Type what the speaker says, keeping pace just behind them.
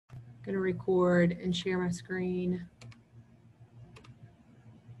going to record and share my screen.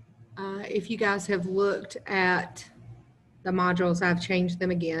 If you guys have looked at the modules, I've changed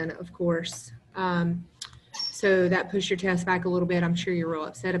them again, of course. So that pushed your test back a little bit. I'm sure you're real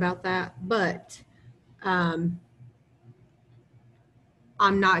upset about that, but I'm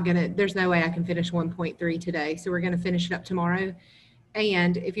not gonna, there's no way I can finish 1.3 today. So we're gonna finish it up tomorrow.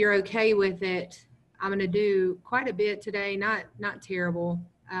 And if you're okay with it, I'm gonna do quite a bit today, not terrible,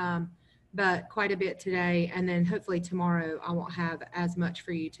 but quite a bit today. And then hopefully tomorrow I won't have as much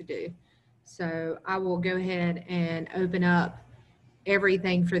for you to do. So I will go ahead and open up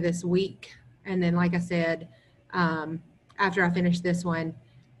everything for this week. And then, like I said, after I finish this one,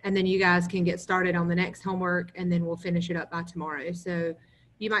 and then you guys can get started on the next homework, and then we'll finish it up by tomorrow. So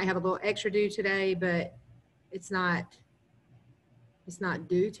you might have a little extra due today, but it's not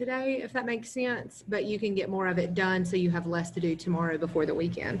due today, if that makes sense, but you can get more of it done so you have less to do tomorrow before the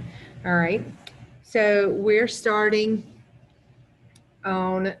weekend. All right. So we're starting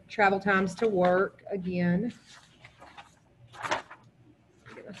on travel times to work again.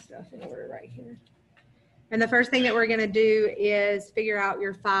 Get my stuff in order right here. And the first thing that we're going to do is figure out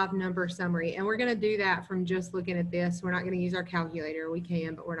your 5-number summary. And we're going to do that from just looking at this. We're not going to use our calculator. We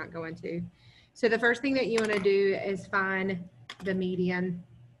can, but we're not going to. So the first thing that you want to do is find the median.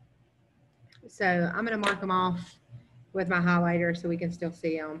 So I'm going to mark them off with my highlighter so we can still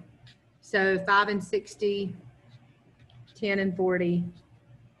see them. So 5 and 60, 10 and 40,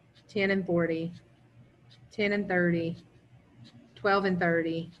 10 and 40, 10 and 30, 12 and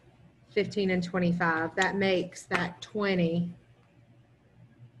 30, 15 and 25. That makes that 20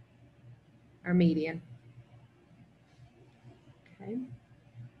 our median. Okay.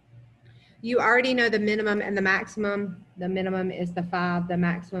 You already know the minimum and the maximum. The minimum is the 5, the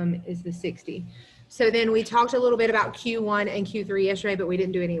maximum is the 60. So then we talked a little bit about Q1 and Q3 yesterday, but we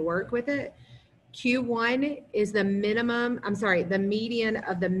didn't do any work with it. Q1 is the minimum, the median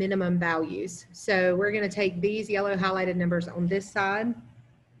of the minimum values. So we're going to take these yellow highlighted numbers on this side, and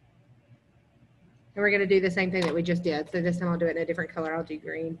we're going to do the same thing that we just did. So this time I'll do it in a different color. I'll do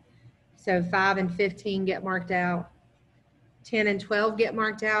green. So 5 and 15 get marked out. 10 and 12 get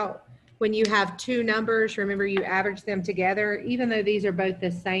marked out. When you have two numbers, remember you average them together. Even though these are both the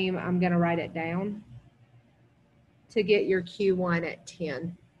same, I'm going to write it down to get your Q1 at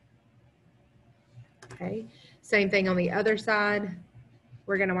 10. Okay, same thing on the other side.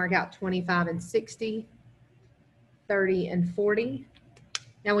 We're going to mark out 25 and 60, 30 and 40.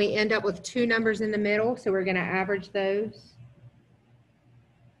 Now we end up with two numbers in the middle, so we're going to average those.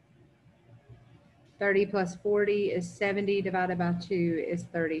 30 plus 40 is 70, divided by 2 is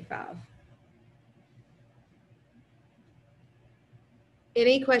 35.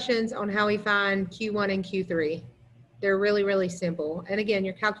 Any questions on how we find Q1 and Q3? They're really, really simple. And again,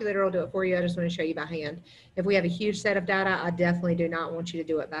 your calculator will do it for you. I just want to show you by hand. If we have a huge set of data, I definitely do not want you to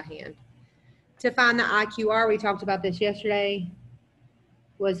do it by hand. To find the IQR, we talked about this yesterday,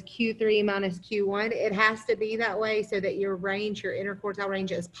 was Q3 minus Q1. It has to be that way so that your range, your interquartile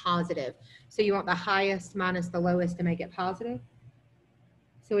range is positive. So you want the highest minus the lowest to make it positive.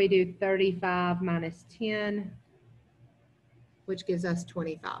 So we do 35 minus 10, which gives us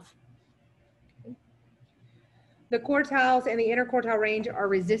 25. Okay. The quartiles and the interquartile range are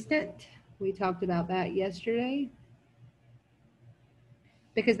resistant. We talked about that yesterday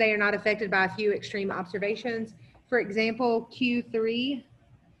because they are not affected by a few extreme observations. For example, Q3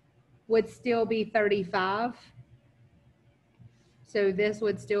 would still be 35. So this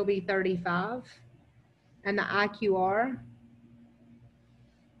would still be 35. And the IQR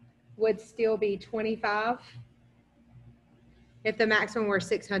would still be 25 if the maximum were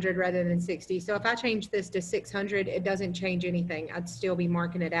 600 rather than 60. So if I change this to 600, it doesn't change anything. I'd still be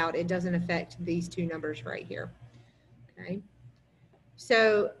marking it out. It doesn't affect these two numbers right here. Okay.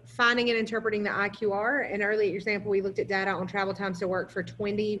 So finding and interpreting the IQR. In earlier example, we looked at data on travel times to work for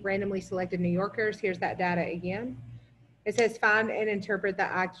 20 randomly selected New Yorkers. Here's that data again. It says find and interpret the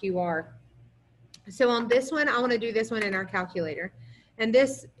IQR. So on this one, I want to do this one in our calculator. And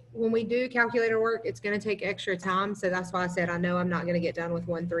this, when we do calculator work, it's going to take extra time. So that's why I said I know I'm not going to get done with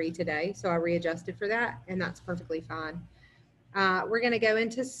 1.3 today. So I readjusted for that, and that's perfectly fine. We're going to go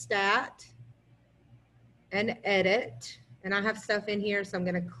into stat and edit. And I have stuff in here, so I'm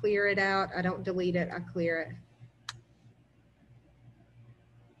going to clear it out. I don't delete it, I clear it.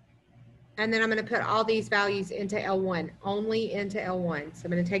 And then I'm going to put all these values into L1, only into L1. So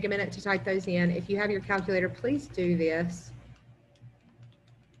I'm going to take a minute to type those in. If you have your calculator, please do this.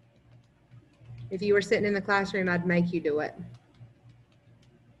 If you were sitting in the classroom, I'd make you do it.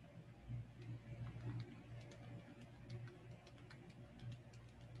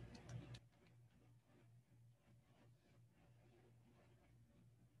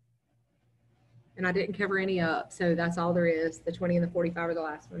 And I didn't cover any up, so that's all there is. The 20 and the 45 are the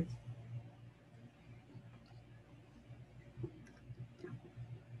last ones.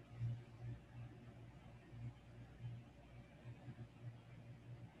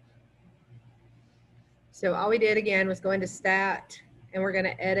 So all we did again was go into stat, and we're going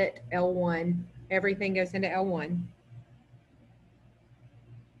to edit L1. Everything goes into L1.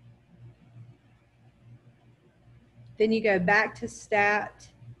 Then you go back to stat.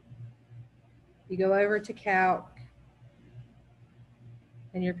 You go over to calc,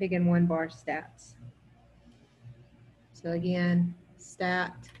 and you're picking 1-bar stats. So again,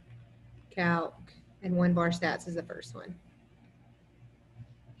 stat, calc, and 1-bar stats is the first one.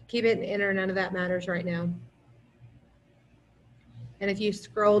 Keep it in enter, none of that matters right now. And if you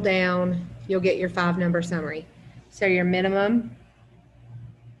scroll down, you'll get your 5-number summary. So your minimum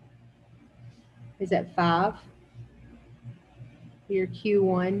is at 5. Your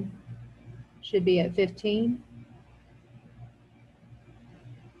Q1 should be at 15.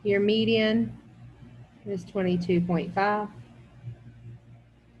 Your median is 22.5.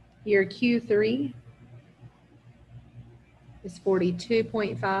 Your Q3 is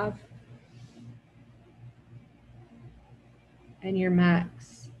 42.5. And your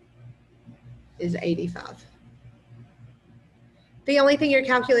max is 85. The only thing your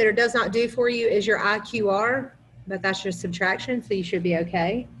calculator does not do for you is your IQR, but that's just subtraction, so you should be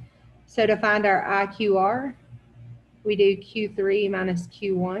okay. So to find our IQR, we do Q3 minus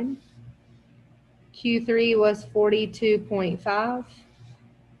Q1. Q3 was 42.5.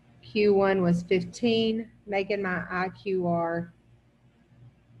 Q1 was 15, making my IQR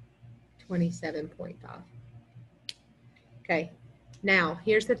 27.5. Okay, now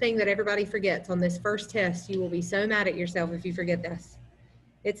here's the thing that everybody forgets on this first test. You will be so mad at yourself if you forget this.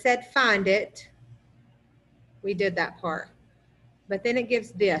 It said find it. We did that part. But then it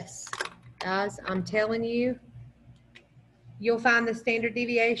gives this. Guys, I'm telling you, you'll find the standard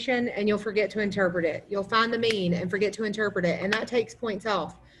deviation and you'll forget to interpret it. You'll find the mean and forget to interpret it, and that takes points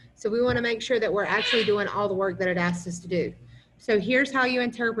off. So we want to make sure that we're actually doing all the work that it asks us to do. So here's how you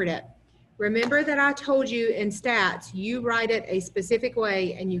interpret it. Remember that I told you in stats, you write it a specific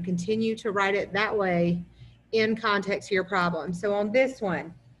way and you continue to write it that way in context to your problem. So on this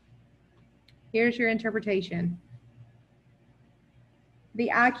one, here's your interpretation. The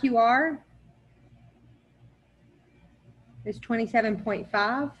IQR is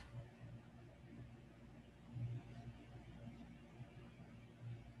 27.5.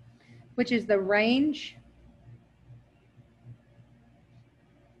 Which is the range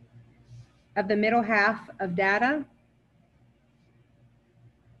of the middle half of data.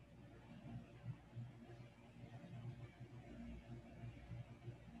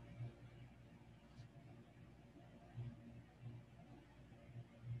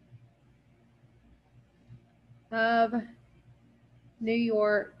 Of New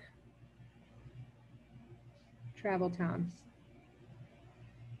York travel times.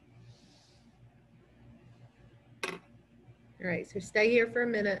 All right, so stay here for a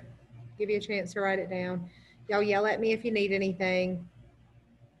minute, give you a chance to write it down. Y'all yell at me if you need anything.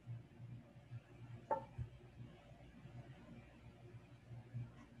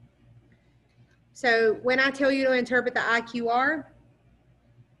 So when I tell you to interpret the IQR,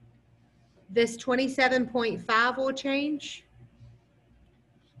 this 27.5 will change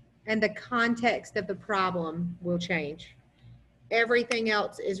and the context of the problem will change. Everything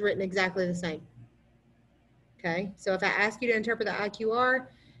else is written exactly the same. Okay, so if I ask you to interpret the IQR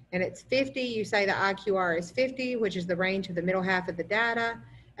and it's 50, you say the IQR is 50, which is the range of the middle half of the data,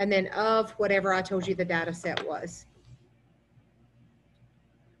 and then of whatever I told you the data set was.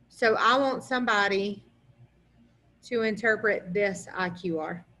 So I want somebody to interpret this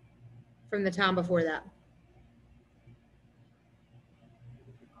IQR from the time before that.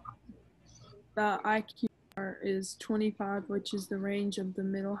 The IQR is 25, which is the range of the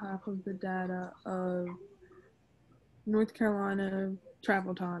middle half of the data of North Carolina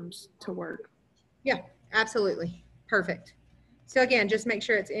travel times to work. Yeah, absolutely. Perfect. So again, just make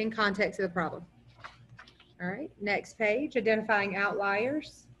sure it's in context of the problem. All right, next page, identifying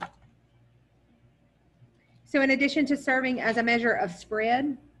outliers. So in addition to serving as a measure of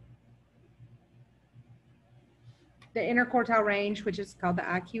spread, the interquartile range, which is called the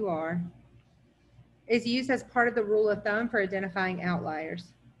IQR, is used as part of the rule of thumb for identifying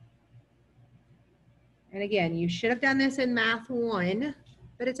outliers. And again, you should have done this in Math 1,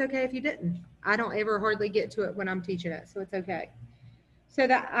 but it's okay if you didn't. I don't ever hardly get to it when I'm teaching it, so it's okay. So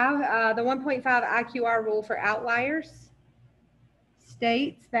the 1.5 IQR rule for outliers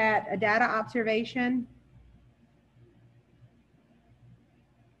states that a data observation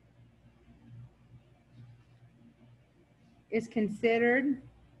is considered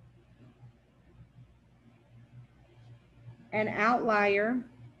an outlier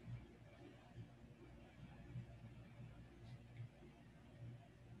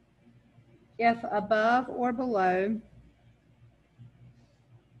if above or below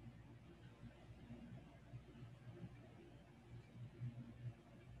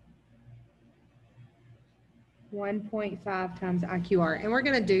 1.5 times IQR. And we're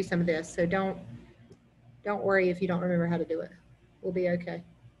going to do some of this, so don't worry if you don't remember how to do it. We'll be okay.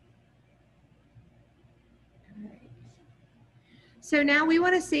 All right. So now we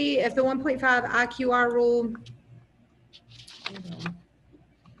want to see if the 1.5 IQR rule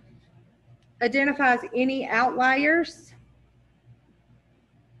identifies any outliers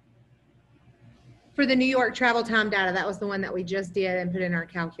for the New York travel time data. That was the one that we just did and put in our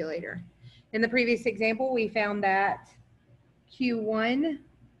calculator. In the previous example, we found that Q1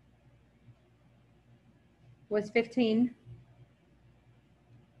 was 15,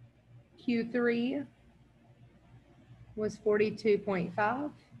 Q3 was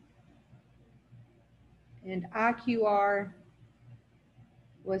 42.5, and IQR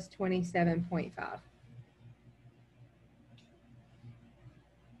was 27.5.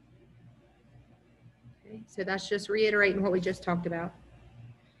 Okay, so that's just reiterating what we just talked about.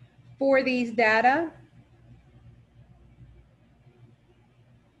 For these data,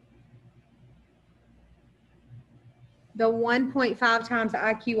 the 1.5 times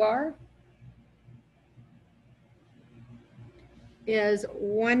IQR is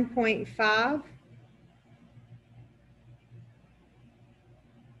 1.5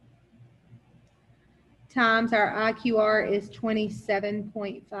 times our IQR is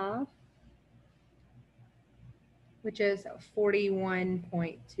 27.5, which is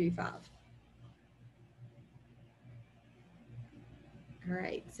 41.25. All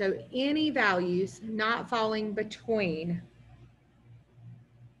right, so any values not falling between,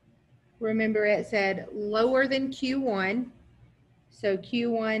 remember it said lower than Q1, so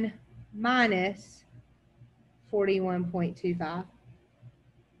Q1 minus 41.25,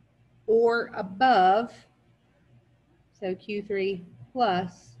 or above, so Q3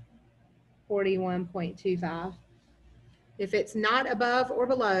 plus 41.25. If it's not above or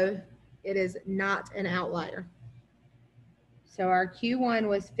below, it is not an outlier. So our Q1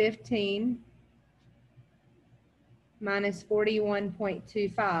 was 15 minus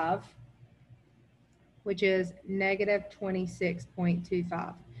 41.25, which is negative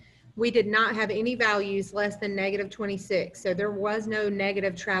 26.25. We did not have any values less than negative 26, so there was no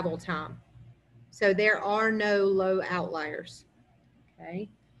negative travel time. So there are no low outliers, okay?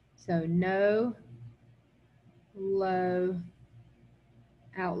 So no low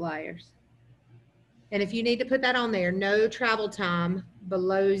outliers. And if you need to put that on there, no travel time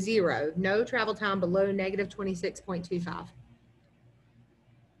below 0, no travel time below negative 26.25.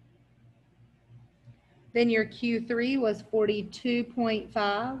 Then your Q3 was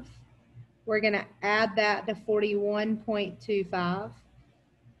 42.5. We're going to add that to 41.25.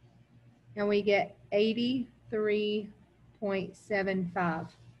 And we get 83.75.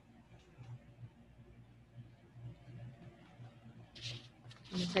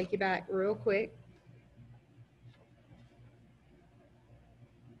 I'm going to take you back real quick.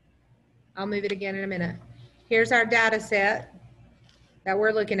 I'll move it again in a minute. Here's our data set that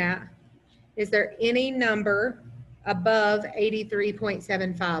we're looking at. Is there any number above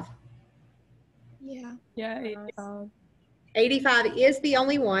 83.75? Yeah. Yeah, 85. 85 is the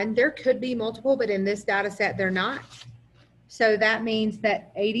only one. There could be multiple, but in this data set, they're not. So that means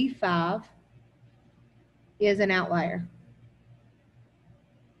that 85 is an outlier.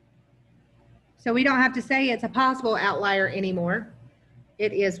 So we don't have to say it's a possible outlier anymore.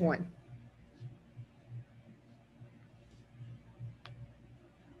 It is one.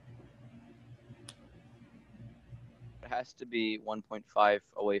 It has to be 1.5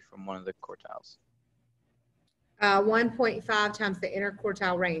 away from one of the quartiles. 1.5 times the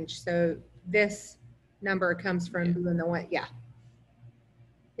interquartile range. So this number comes from doing the one, yeah.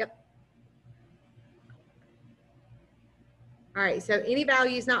 Yep. All right, so any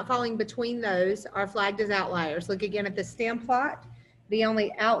values not falling between those are flagged as outliers. Look again at the stem plot. The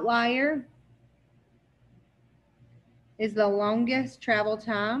only outlier is the longest travel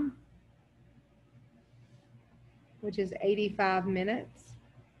time, which is 85 minutes.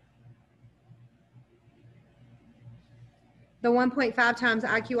 The 1.5 times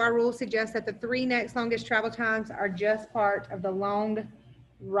IQR rule suggests that the 3 next longest travel times are just part of the long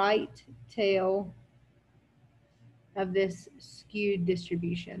right tail of this skewed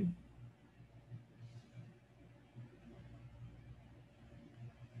distribution.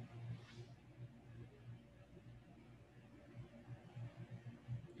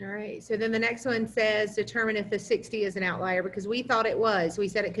 All right, so then the next one says determine if the 60 is an outlier because we thought it was. We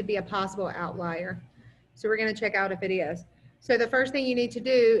said it could be a possible outlier. So we're going to check out if it is. So the first thing you need to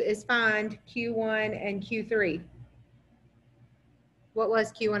do is find Q1 and Q3. What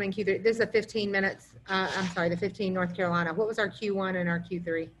was Q1 and Q3? This is a 15 minutes. I'm sorry, the 15 North Carolina. What was our Q1 and our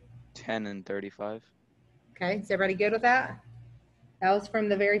Q3? 10 and 35. Okay, is everybody good with that? That was from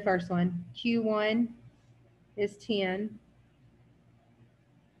the very first one. Q1 is 10.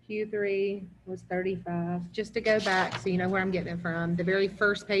 Q3 was 35. Just to go back so you know where I'm getting it from. The very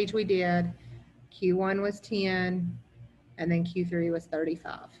first page we did, Q1 was 10, and then Q3 was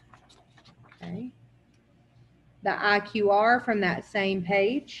 35. Okay. The IQR from that same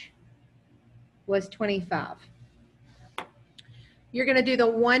page was 25. You're going to do the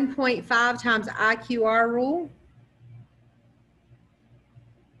 1.5 times IQR rule.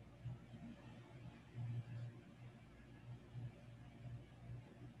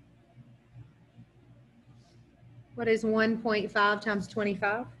 What is 1.5 times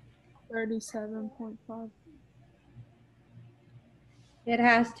 25? 37.5. It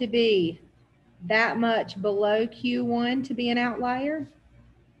has to be that much below Q1 to be an outlier,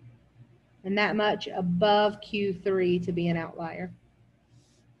 and that much above Q3 to be an outlier.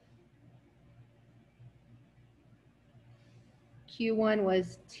 Q1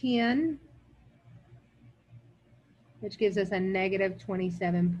 was 10, which gives us a negative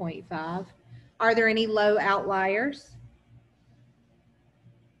 27.5. Are there any low outliers?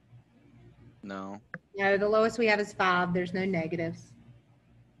 No. No, the lowest we have is 5. There's no negatives.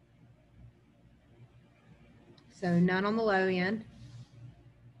 So none on the low end.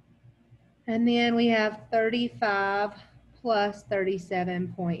 And then we have 35 plus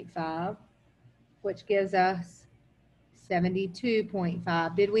 37.5, which gives us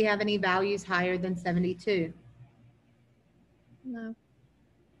 72.5. Did we have any values higher than 72? No.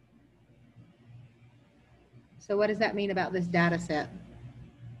 So what does that mean about this data set?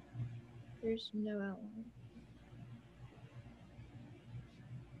 There's no outline.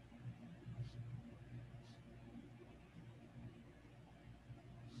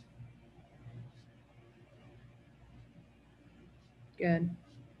 Good.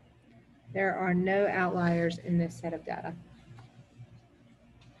 There are no outliers in this set of data.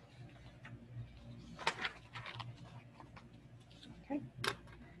 Okay.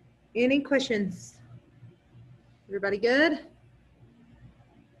 Any questions? Everybody good?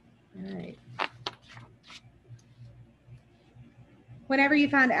 All right. Whenever you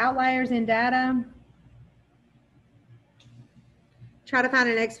find outliers in data, try to find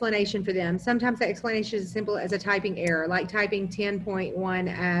an explanation for them. Sometimes the explanation is as simple as a typing error, like typing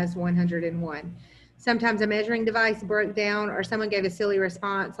 10.1 as 101. Sometimes a measuring device broke down or someone gave a silly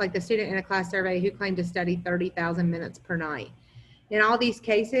response, like the student in a class survey who claimed to study 30,000 minutes per night. In all these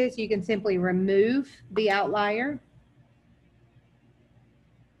cases, you can simply remove the outlier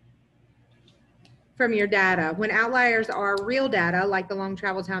from your data. When outliers are real data, like the long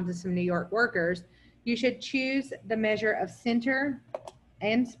travel times of some New York workers, you should choose the measure of center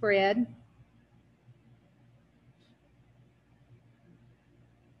and spread.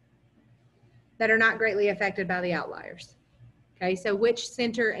 That are not greatly affected by the outliers. Okay, so which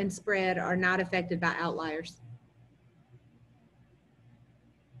center and spread are not affected by outliers?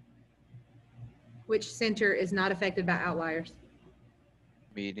 Which center is not affected by outliers?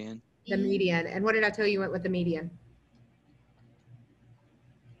 Median. The median. And what did I tell you went with the median?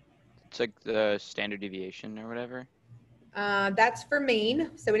 It's like the standard deviation or whatever. That's for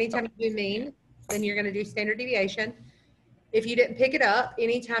mean. So anytime you do mean, then you're going to do standard deviation. If you didn't pick it up,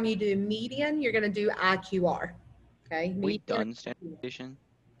 anytime you do median, you're going to do IQR. Okay. We've Median. done standard deviation.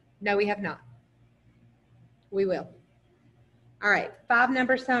 No, we have not. We will. All right.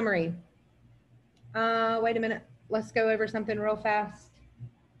 5-number summary. Wait a minute. Let's go over something real fast.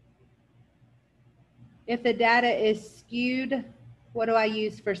 If the data is skewed, what do I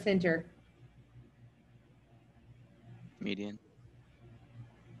use for center? Median.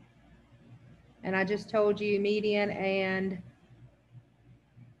 And I just told you median and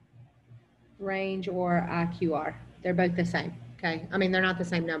range or IQR. They're both the same, okay? I mean, they're not the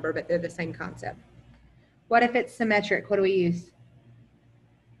same number, but they're the same concept. What if it's symmetric? What do we use?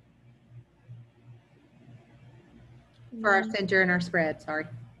 For our center and our spread, sorry.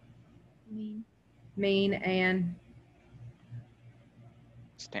 Mean. Mean and,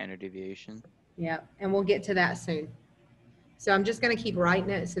 Standard deviation. yeah, and we'll get to that soon. So I'm just gonna keep writing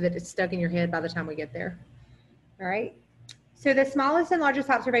it so that it's stuck in your head by the time we get there. All right. So the smallest and largest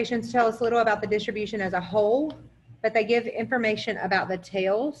observations tell us little about the distribution as a whole, but they give information about the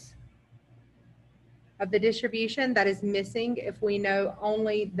tails of the distribution that is missing if we know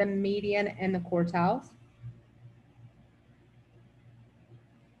only the median and the quartiles.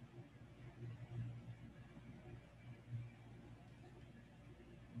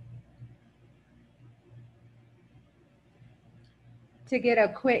 To get a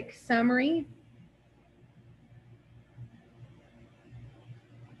quick summary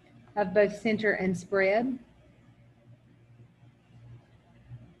of both center and spread,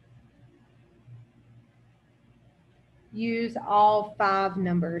 use all 5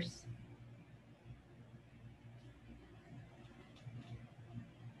 numbers.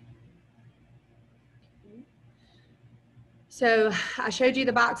 So I showed you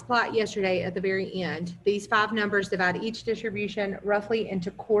the box plot yesterday at the very end. These 5 numbers divide each distribution roughly into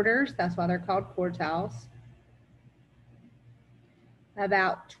quarters. That's why they're called quartiles.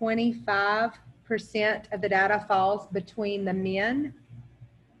 About 25% of the data falls between the min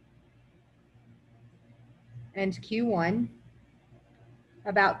and Q1.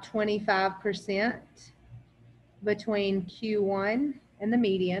 About 25% between Q1 and the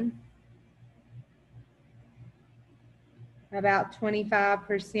median. About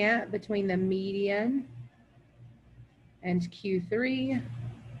 25% between the median and Q3,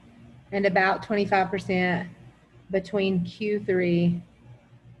 and about 25% between Q3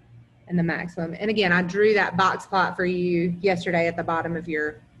 and the maximum. And again, I drew that box plot for you yesterday at the bottom of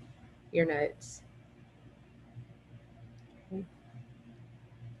your notes.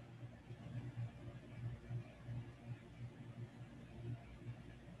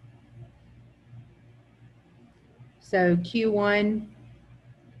 So Q1,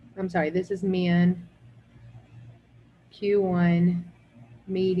 I'm sorry, this is min, Q1,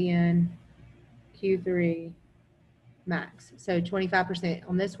 median, Q3, max. So 25%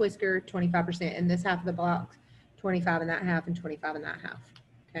 on this whisker, 25% in this half of the box, 25 in that half, and 25 in that half.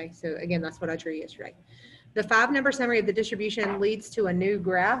 Okay, so again, that's what I drew yesterday. The 5-number summary of the distribution leads to a new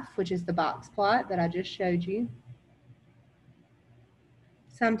graph, which is the box plot that I just showed you,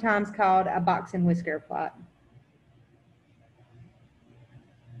 sometimes called a box and whisker plot.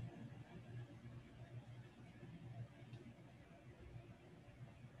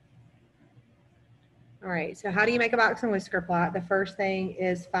 All right, so how do you make a box and whisker plot? The first thing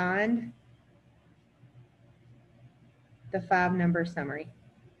is find the 5-number summary.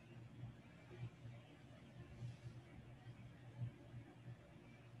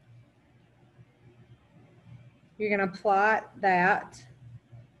 You're going to plot that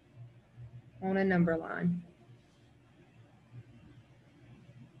on a number line.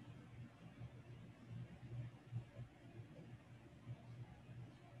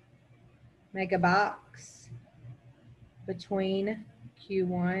 Make a box between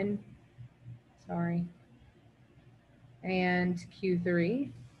Q1, and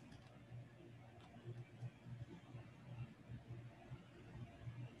Q3.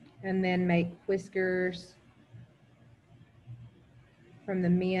 And then make whiskers from the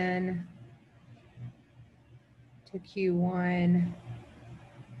min to Q1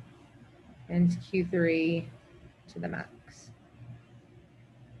 and Q3 to the max.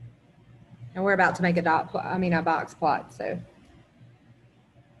 And we're about to make a box plot, so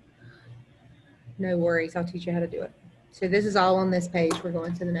no worries, I'll teach you how to do it. So this is all on this page. We're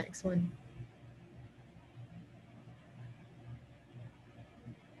going to the next one.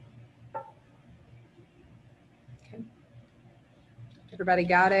 Okay. Everybody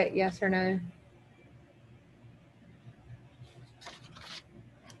got it? Yes or no?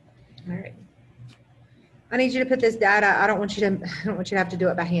 All right. I need you to put this data, I don't want you to have to do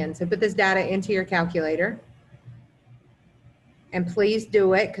it by hand. So put this data into your calculator. And please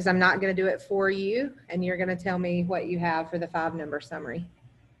do it, because I'm not going to do it for you, and you're going to tell me what you have for the 5-number summary.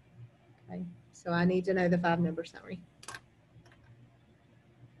 Okay, so I need to know the 5-number summary.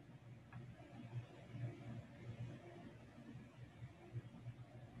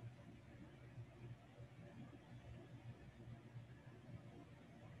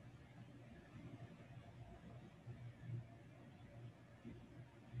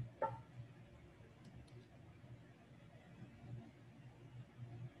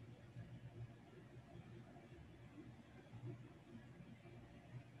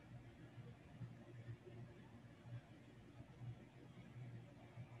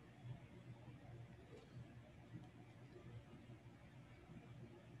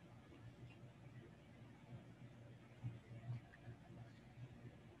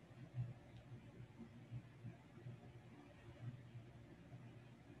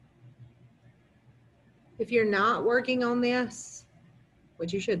 If you're not working on this,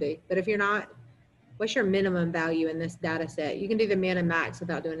 which you should be, but if you're not, what's your minimum value in this data set? You can do the min and max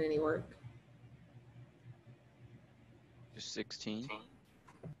without doing any work. to 16.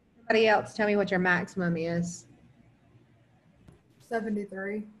 Somebody else tell me what your maximum is.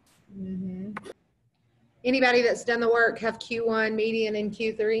 73. Anybody that's done the work have Q1, median, and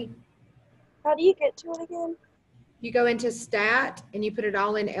Q3? How do you get to it again? You go into stat and you put it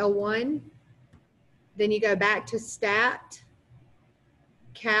all in L1. Then you go back to stat,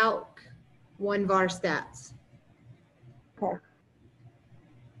 calc, 1 var stats. Okay.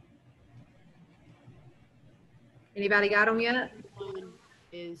 Anybody got them yet? One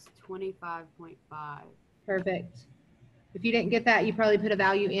is 25.5. Perfect. If you didn't get that, you probably put a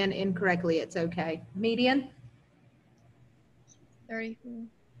value in incorrectly. It's okay. Median, 34.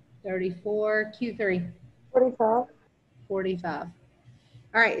 34. Q3, 45. 45.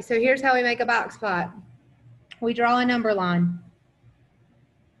 All right, so here's how we make a box plot. We draw a number line.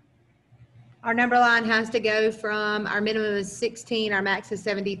 Our number line has to go from, our minimum is 16, our max is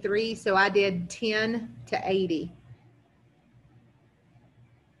 73, so I did 10 to 80.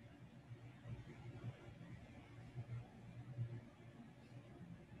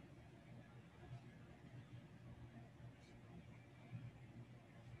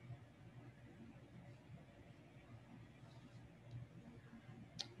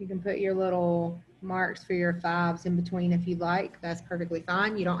 You can put your little marks for your 5s in between if you like. That's perfectly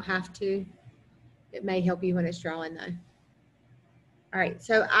fine. You don't have to. It may help you when it's drawing though. All right,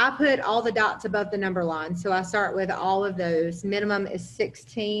 so I put all the dots above the number line. So I start with all of those. Minimum is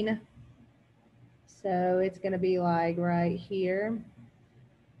 16. So it's gonna be like right here.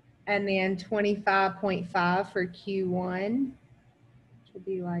 And then 25.5 for Q1, which will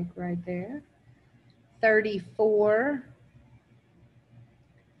be like right there. 34.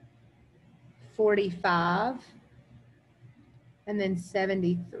 45, and then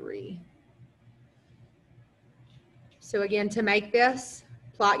 73. So again, to make this,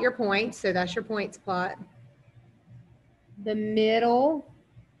 plot your points. So that's your points plot. The middle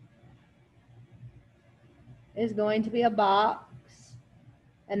is going to be a box,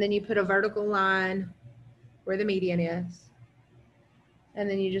 and then you put a vertical line where the median is, and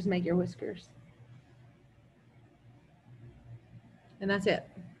then you just make your whiskers. And that's it.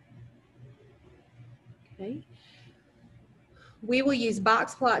 Okay. We will use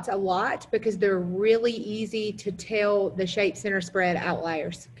box plots a lot because they're really easy to tell the shape, center, spread,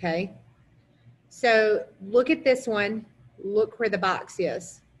 outliers, okay? So look at this one. Look where the box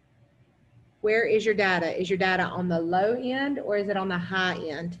is. Where is your data? Is your data on the low end or is it on the high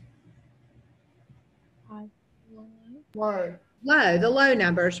end? Low. Low, the low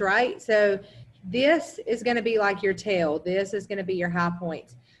numbers, right? So this is going to be like your tail. This is going to be your high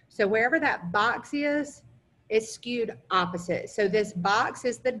points. So wherever that box is, it's skewed opposite. So this box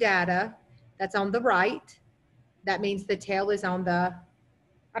is the data that's on the right. That means the tail is on the,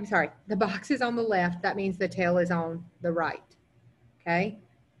 I'm sorry, the box is on the left. That means the tail is on the right. Okay.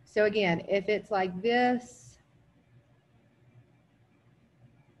 So again, if it's like this,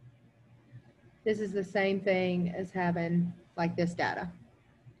 this is the same thing as having like this data.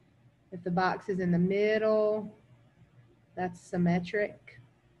 If the box is in the middle, that's symmetric.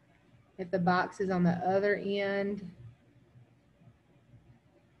 If the box is on the other end,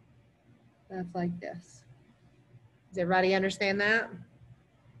 that's like this. Does everybody understand that?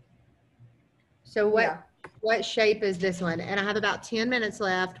 So what shape is this one? And I have about 10 minutes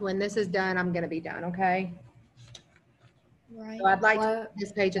left. When this is done, I'm going to be done, okay? Right. So I'd like to Left. put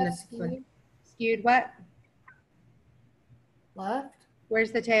this page in this one. Skewed. Skewed what? Left.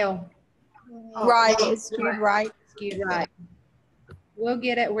 Where's the tail? Right, it's skewed right. Skewed right. We'll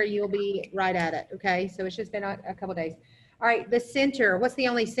get it where you'll be right at it, okay? So it's just been a couple days. All right, the center. What's the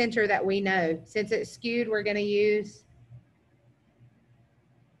only center that we know? Since it's skewed, we're going to use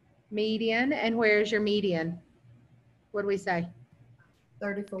median. And where's your median? What do we say?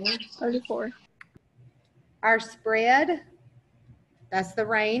 34. 34. Our spread, that's the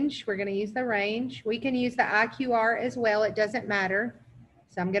range. We're going to use the range. We can use the IQR as well. It doesn't matter.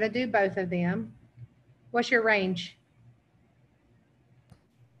 So I'm going to do both of them. What's your range?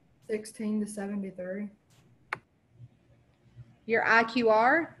 16 to 73. Your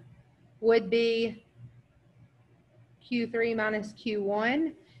IQR would be Q3 minus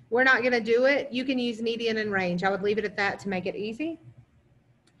Q1. We're not going to do it. You can use median and range. I would leave it at that to make it easy.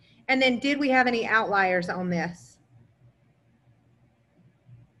 And then did we have any outliers on this?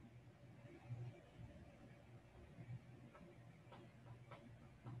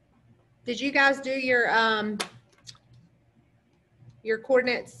 Did you guys do your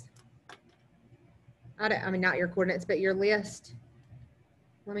coordinates? I mean, not your coordinates, but your list.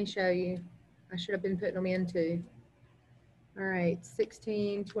 Let me show you. I should have been putting them in too. All right,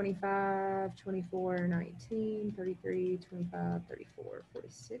 16, 25, 24, 19, 33, 25, 34,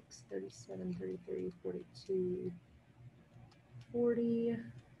 46, 37, 33, 42, 40,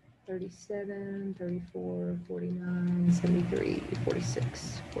 37, 34, 49, 73,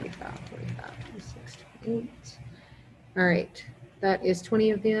 46, 45, 45, 46, 28. All right, that is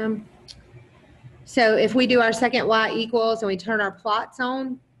 20 of them. So if we do our second y equals and we turn our plots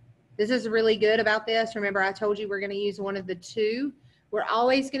on, this is really good about this. Remember, I told you we're going to use one of the two. We're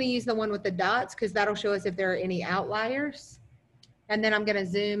always going to use the one with the dots because that'll show us if there are any outliers. And then I'm going to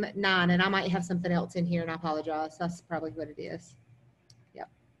zoom 9, and I might have something else in here, and I apologize. That's probably what it is. Yep.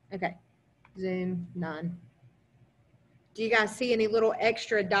 Okay. Zoom 9. Do you guys see any little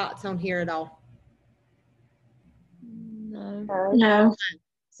extra dots on here at all? No. No.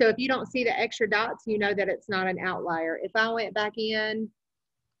 So if you don't see the extra dots, you know that it's not an outlier. If I went back in,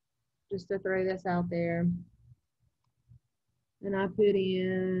 just to throw this out there, and I put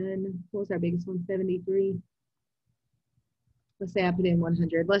in, what was our biggest one, 73? Let's say I put in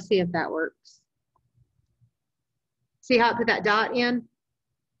 100. Let's see if that works. See how I put that dot in?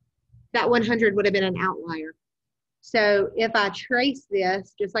 That 100 would have been an outlier. So if I trace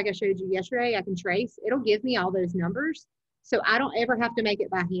this, just like I showed you yesterday, I can trace, it'll give me all those numbers. So I don't ever have to make it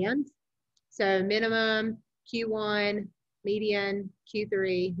by hand. So minimum, Q1, median,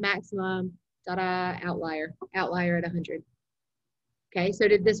 Q3, maximum, outlier at 100. Okay, so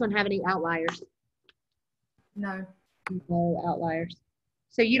did this one have any outliers? No. No outliers.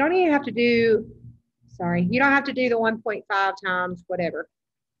 So you don't even have to do, sorry, you don't have to do the 1.5 times whatever.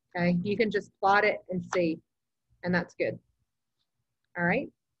 Okay, you can just plot it and see, and that's good. All right.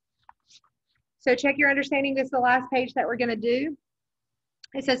 So check your understanding. This is the last page that we're going to do.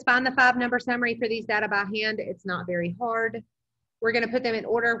 It says find the 5-number summary for these data by hand. It's not very hard. We're going to put them in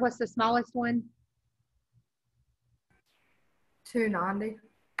order. What's the smallest one? 290.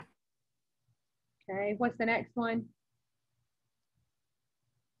 Okay, what's the next one?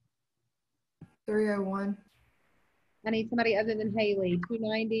 301. I need somebody other than Haley.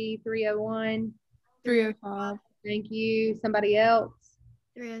 290, 301. 305. Thank you. Somebody else?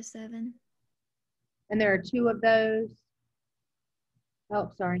 307. And there are 2 of those. Oh,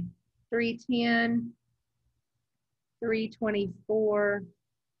 sorry. 310, 324,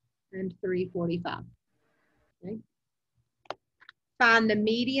 and 345. Okay. Find the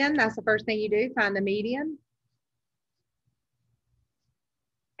median. That's the first thing you do. Find the median.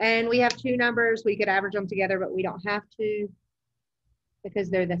 And we have 2 numbers. We could average them together, but we don't have to because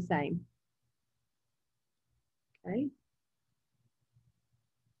they're the same. Okay. Is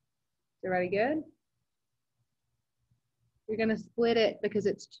everybody good? You're going to split it because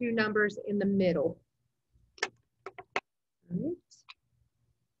it's 2 numbers in the middle. All right.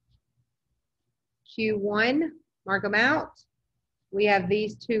 Q1, mark them out. We have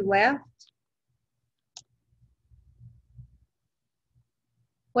these 2 left.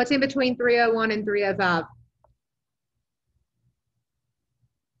 What's in between 301 and 305?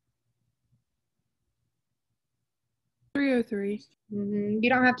 $303. You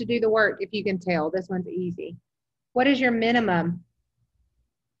don't have to do the work if you can tell. This one's easy. What is your minimum?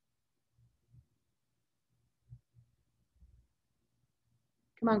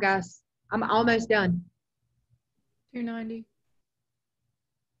 Come on, guys. I'm almost done. 290.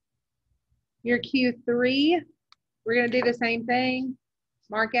 Your Q3, we're going to do the same thing.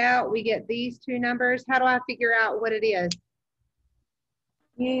 Mark out. We get these 2 numbers. How do I figure out what it is?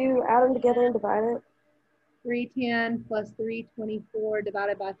 You add them together and divide it. 310 plus 324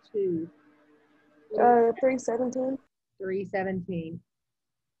 divided by 2. 317. 317.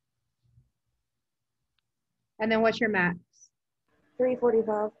 And then what's your max?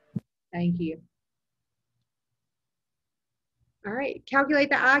 345. Thank you. All right, calculate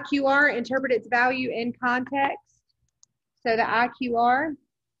the IQR, interpret its value in context. So the IQR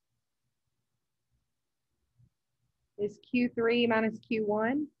is Q3 minus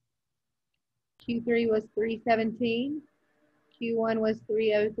Q1. Q3 was 317. Q1 was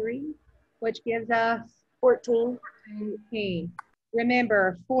 303, which gives us 14. 14.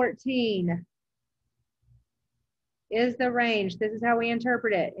 Remember, 14 is the range. This is how we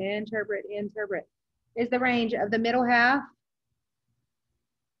interpret it. Interpret. Is the range of the middle half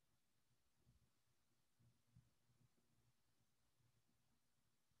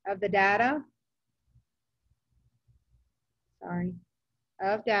of the data. Sorry.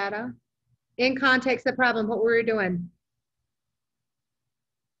 Of data. In context of the problem, what were we doing?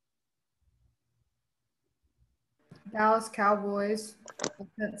 Dallas Cowboys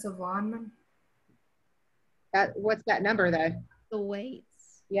offensive lineman. What's that number though? The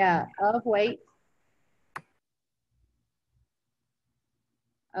weights. Yeah, of weight.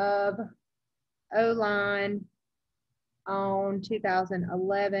 of O-line on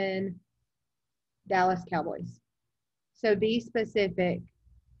 2011 Dallas Cowboys. So be specific,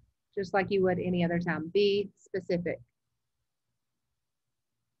 just like you would any other time. Be specific.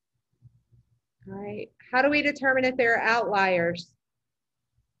 All right. How do we determine if there are outliers?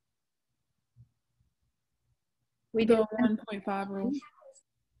 We do. The 1.5 rule.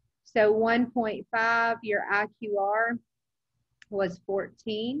 So 1.5, your IQR was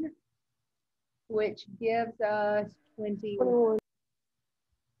 14, which gives us 20. 21.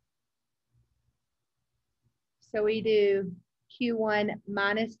 So we do Q1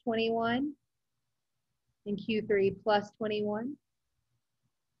 minus 21 and Q3 plus 21.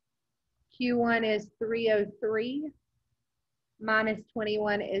 Q1 is 303 minus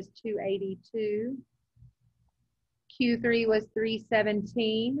 21 is 282. Q3 was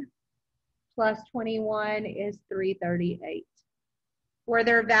 317 plus 21 is 338. Were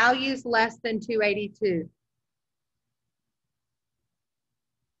there values less than 282?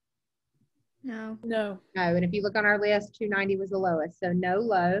 No. No. No, and if you look on our list, 290 was the lowest, so no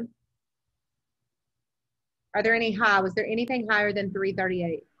low. Are there any high? Was there anything higher than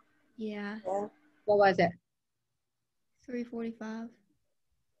 338? Yeah. Yeah. What was it? 345.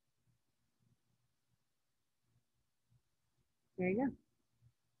 There you go.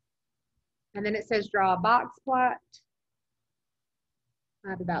 And then it says draw a box plot. I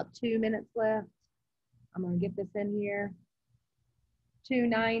have about 2 minutes left. I'm going to get this in here.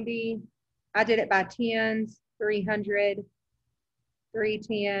 290. I did it by tens, 300,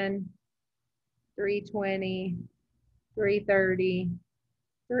 310, 320, 330,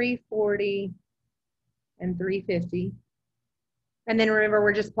 340, and 350. And then remember,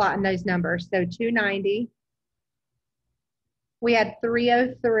 we're just plotting those numbers. So 290. We had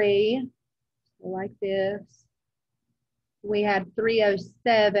 303, like this. We had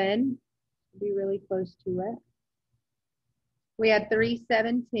 307, be really close to it. We had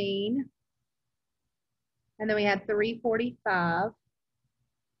 317. And then we had 345.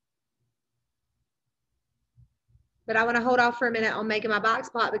 But I want to hold off for a minute on making my box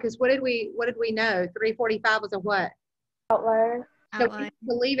plot because what did we know? 345 was a what? Outlier. So we Outline. need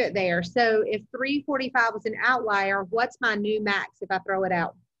to leave it there. So if 345 was an outlier, what's my new max if I throw it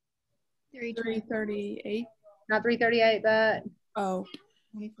out? 338. Not 338, but Oh.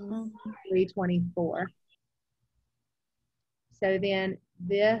 324. So then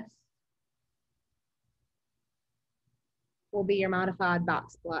this will be your modified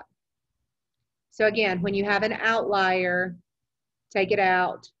box plot. So again, when you have an outlier, take it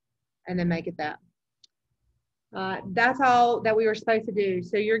out and then make it that. That's all that we were supposed to do.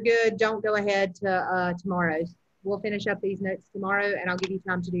 So you're good. Don't go ahead to tomorrow's. We'll finish up these notes tomorrow and I'll give you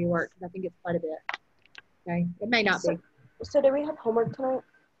time to do your work because I think it's quite a bit. Okay. It may not be. So did we have homework tonight?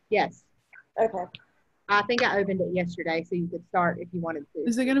 Yes. Okay. I think I opened it yesterday so you could start if you wanted to.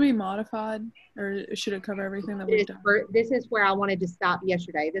 Is it going to be modified, or should it cover everything that we've done? This is where I wanted to stop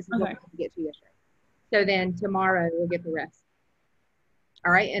yesterday. This is what I Okay. wanted to get to yesterday. So then tomorrow we'll get the rest.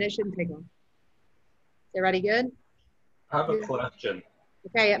 All right, and it shouldn't take long. Is everybody good? I have a question.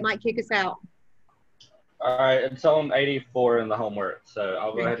 Okay, it might kick us out. All right, it's on 84 in the homework, so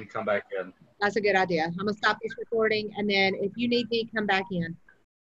I'll go Okay. ahead and come back in. That's a good idea. I'm gonna stop this recording, and then if you need me, come back in.